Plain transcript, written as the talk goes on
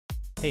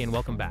Hey, and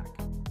welcome back.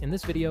 In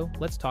this video,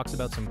 let's talk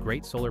about some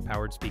great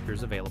solar-powered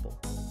speakers available,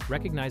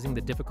 recognizing the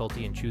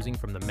difficulty in choosing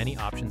from the many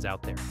options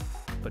out there.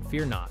 But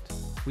fear not,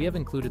 we have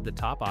included the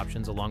top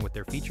options along with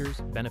their features,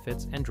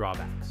 benefits, and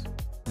drawbacks.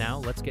 Now,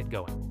 let's get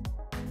going.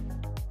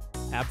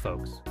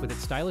 ABFOCE. With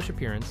its stylish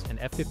appearance and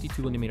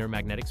f52mm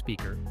magnetic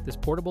speaker, this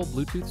portable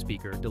Bluetooth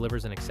speaker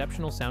delivers an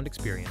exceptional sound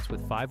experience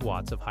with 5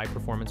 watts of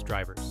high-performance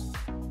drivers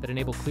that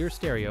enable clear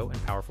stereo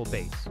and powerful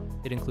bass.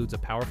 It includes a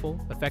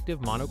powerful, effective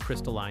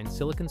monocrystalline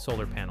silicon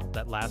solar panel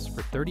that lasts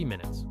for 30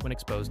 minutes when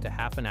exposed to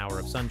half an hour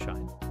of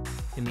sunshine.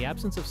 In the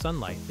absence of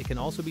sunlight, it can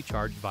also be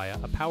charged via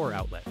a power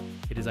outlet.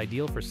 It is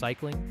ideal for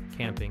cycling,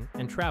 camping,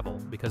 and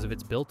travel because of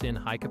its built-in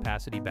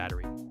high-capacity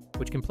battery,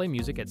 which can play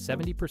music at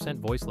 70%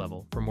 voice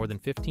level for more than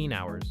 15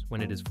 hours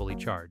when it is fully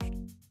charged.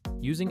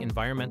 Using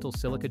environmental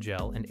silica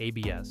gel and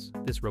ABS,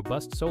 this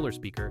robust solar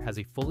speaker has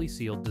a fully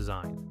sealed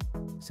design.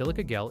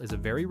 Silica gel is a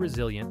very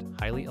resilient,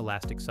 highly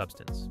elastic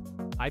substance,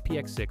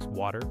 IPX6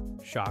 water,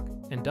 shock,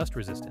 and dust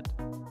resistant,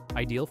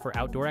 ideal for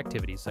outdoor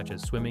activities such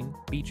as swimming,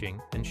 beaching,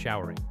 and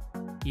showering.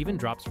 Even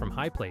drops from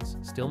high place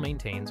still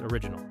maintains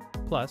original.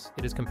 Plus,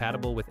 it is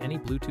compatible with any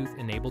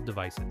Bluetooth-enabled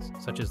devices,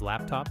 such as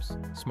laptops,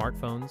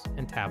 smartphones,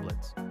 and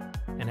tablets,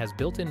 and has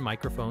built-in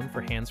microphone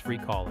for hands-free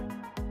calling.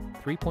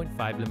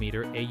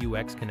 3.5mm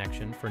AUX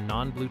connection for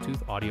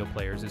non-Bluetooth audio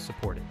players is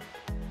supported.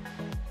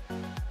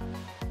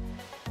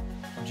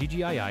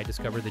 GGII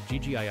discovered the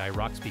GGII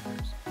Rock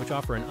speakers, which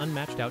offer an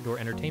unmatched outdoor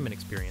entertainment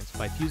experience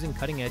by fusing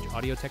cutting-edge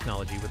audio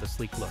technology with a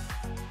sleek look.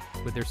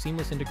 With their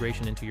seamless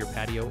integration into your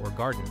patio or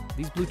garden,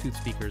 these Bluetooth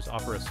speakers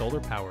offer a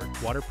solar-powered,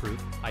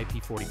 waterproof,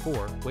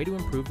 IP44 way to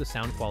improve the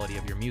sound quality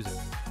of your music.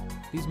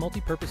 These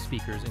multi-purpose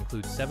speakers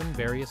include 7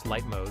 various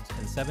light modes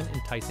and 7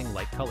 enticing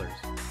light colors,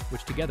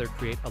 which together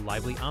create a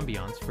lively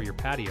ambiance for your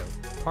patio,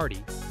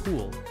 party,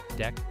 pool,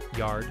 deck,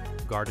 yard,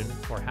 garden,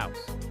 or house.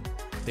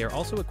 They are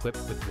also equipped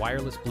with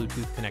wireless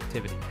Bluetooth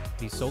connectivity.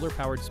 These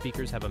solar-powered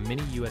speakers have a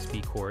mini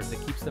USB cord that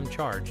keeps them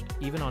charged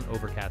even on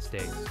overcast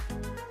days.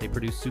 They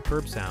produce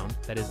superb sound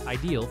that is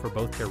ideal for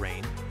both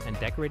terrain and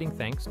decorating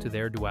thanks to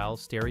their dual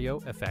stereo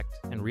effect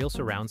and real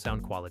surround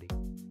sound quality.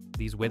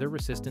 These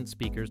weather-resistant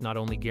speakers not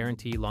only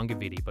guarantee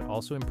longevity but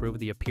also improve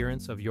the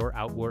appearance of your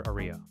outdoor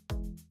area.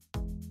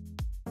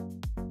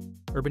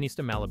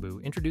 Urbanista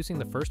Malibu, introducing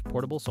the first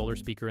portable solar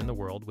speaker in the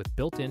world with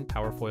built-in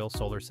Powerfoil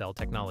solar cell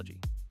technology.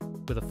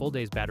 With a full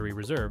day's battery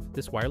reserve,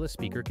 this wireless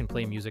speaker can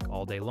play music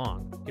all day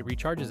long. It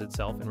recharges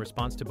itself in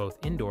response to both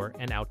indoor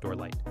and outdoor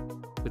light.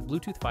 With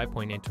Bluetooth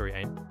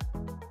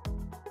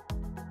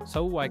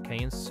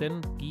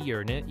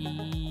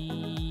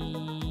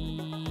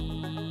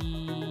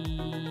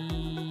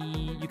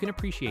 5.8, you can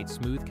appreciate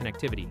smooth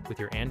connectivity with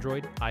your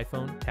Android,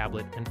 iPhone,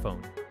 tablet, and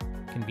phone.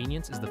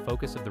 Convenience is the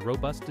focus of the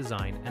robust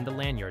design and the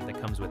lanyard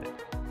that comes with it.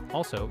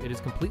 Also, it is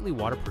completely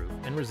waterproof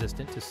and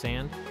resistant to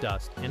sand,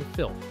 dust, and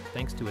filth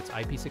thanks to its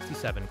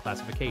IP67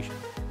 classification.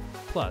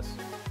 Plus,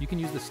 you can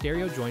use the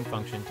stereo join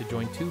function to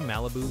join 2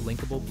 Malibu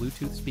linkable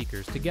Bluetooth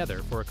speakers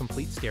together for a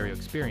complete stereo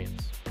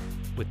experience.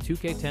 With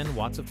 2K10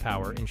 watts of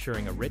power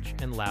ensuring a rich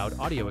and loud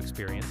audio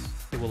experience,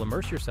 it will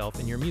immerse yourself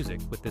in your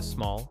music with this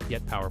small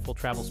yet powerful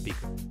travel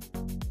speaker.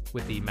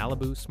 With the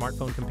Malibu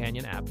Smartphone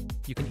Companion app,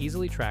 you can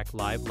easily track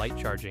live light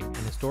charging and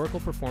historical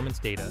performance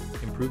data,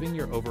 improving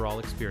your overall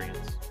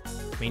experience.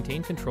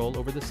 Maintain control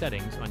over the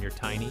settings on your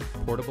tiny,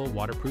 portable,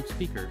 waterproof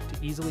speaker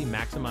to easily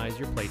maximize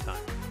your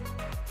playtime.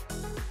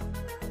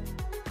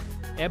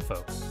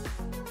 ABFOCE.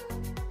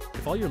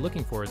 If all you're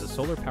looking for is a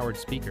solar-powered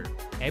speaker,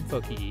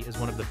 ABFOCE is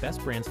one of the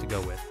best brands to go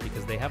with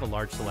because they have a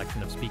large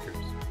selection of speakers.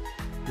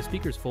 The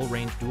speaker's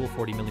full-range dual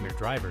 40mm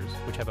drivers,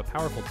 which have a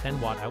powerful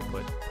 10-watt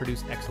output,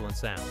 produce excellent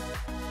sound.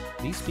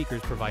 These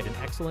speakers provide an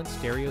excellent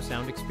stereo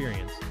sound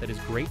experience that is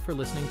great for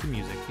listening to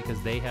music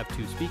because they have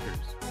 2 speakers.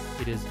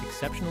 It is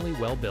exceptionally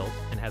well built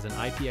and has an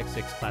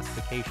IPX6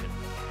 classification,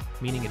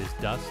 meaning it is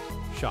dust,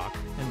 shock,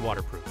 and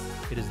waterproof.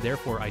 It is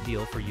therefore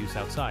ideal for use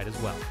outside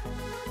as well.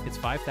 Its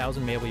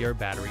 5,000 mAh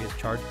battery is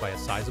charged by a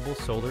sizable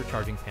solar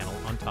charging panel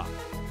on top.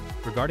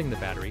 Regarding the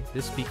battery,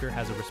 this speaker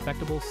has a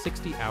respectable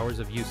 60 hours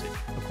of usage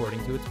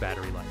according to its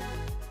battery life.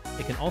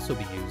 It can also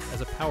be used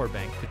as a power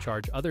bank to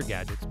charge other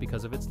gadgets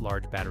because of its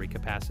large battery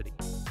capacity.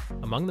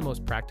 Among the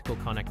most practical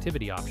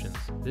connectivity options,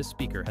 this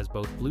speaker has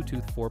both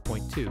Bluetooth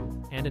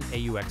 4.2 and an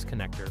AUX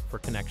connector for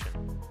connection.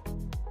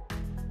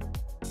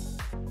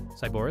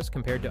 CYBORIS.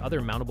 Compared to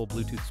other mountable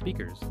Bluetooth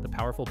speakers, the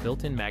powerful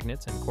built-in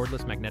magnets and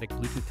cordless magnetic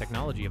Bluetooth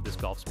technology of this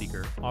golf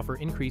speaker offer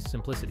increased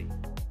simplicity.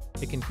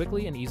 It can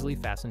quickly and easily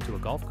fasten to a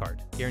golf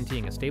cart,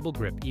 guaranteeing a stable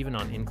grip even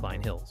on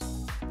incline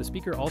hills. The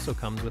speaker also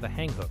comes with a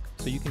hang hook,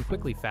 so you can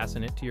quickly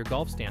fasten it to your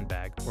golf stand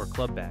bag or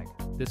club bag.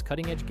 This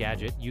cutting-edge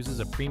gadget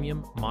uses a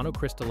premium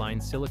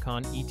monocrystalline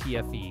silicon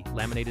ETFE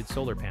laminated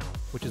solar panel,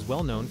 which is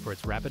well known for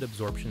its rapid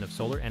absorption of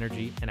solar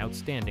energy and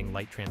outstanding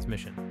light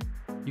transmission.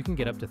 You can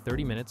get up to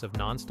 30 minutes of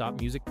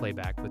non-stop music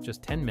playback with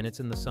just 10 minutes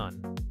in the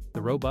sun.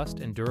 The robust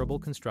and durable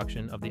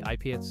construction of the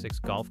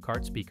IPX6 golf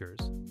cart speakers,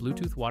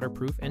 Bluetooth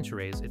waterproof,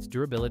 ensures its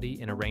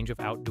durability in a range of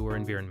outdoor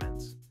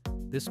environments.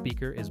 This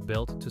speaker is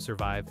built to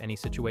survive any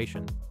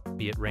situation.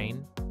 Be it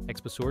rain,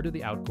 exposure to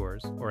the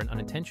outdoors, or an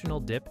unintentional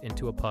dip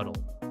into a puddle,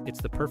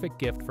 it's the perfect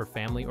gift for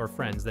family or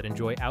friends that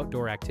enjoy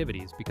outdoor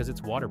activities because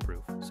it's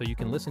waterproof, so you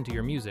can listen to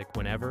your music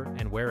whenever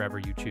and wherever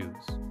you choose.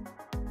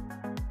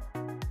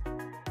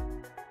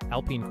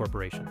 Alpine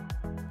Corporation.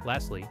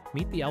 Lastly,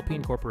 meet the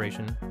Alpine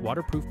Corporation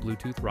waterproof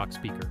Bluetooth rock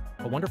speaker,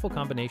 a wonderful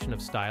combination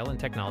of style and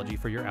technology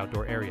for your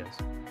outdoor areas.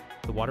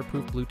 The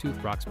waterproof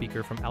Bluetooth rock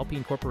speaker from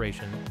Alpine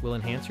Corporation will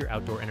enhance your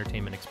outdoor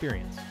entertainment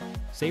experience.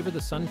 Savor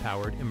the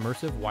sun-powered,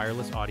 immersive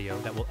wireless audio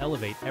that will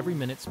elevate every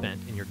minute spent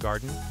in your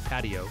garden,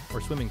 patio,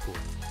 or swimming pool.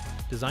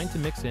 Designed to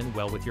mix in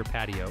well with your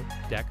patio,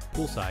 deck,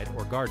 poolside,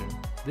 or garden,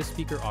 this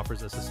speaker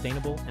offers a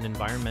sustainable and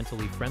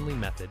environmentally friendly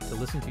method to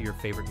listen to your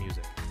favorite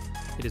music.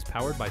 It is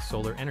powered by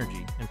solar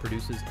energy and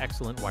produces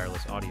excellent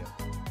wireless audio.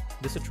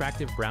 This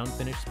attractive brown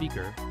finish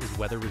speaker is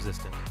weather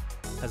resistant,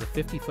 has a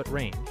 50-foot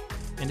range,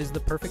 and is the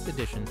perfect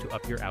addition to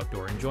up your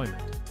outdoor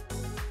enjoyment.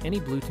 Any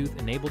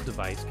Bluetooth-enabled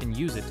device can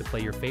use it to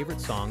play your favorite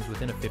songs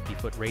within a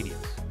 50-foot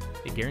radius.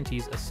 It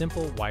guarantees a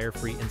simple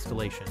wire-free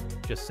installation.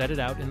 Just set it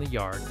out in the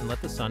yard and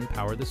let the sun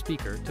power the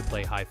speaker to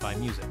play hi-fi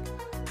music.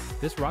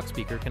 This rock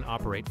speaker can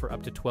operate for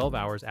up to 12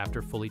 hours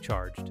after fully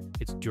charged.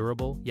 Its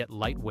durable yet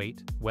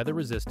lightweight,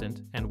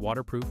 weather-resistant, and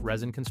waterproof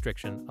resin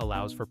constriction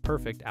allows for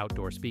perfect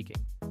outdoor speaking.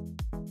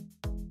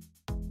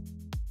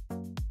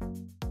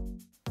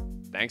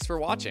 Thanks for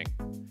watching.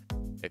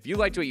 If you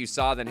liked what you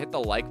saw, then hit the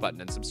like button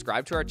and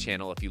subscribe to our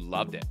channel if you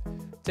loved it.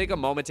 Take a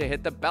moment to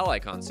hit the bell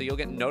icon so you'll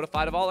get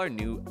notified of all our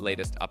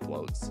latest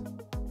uploads.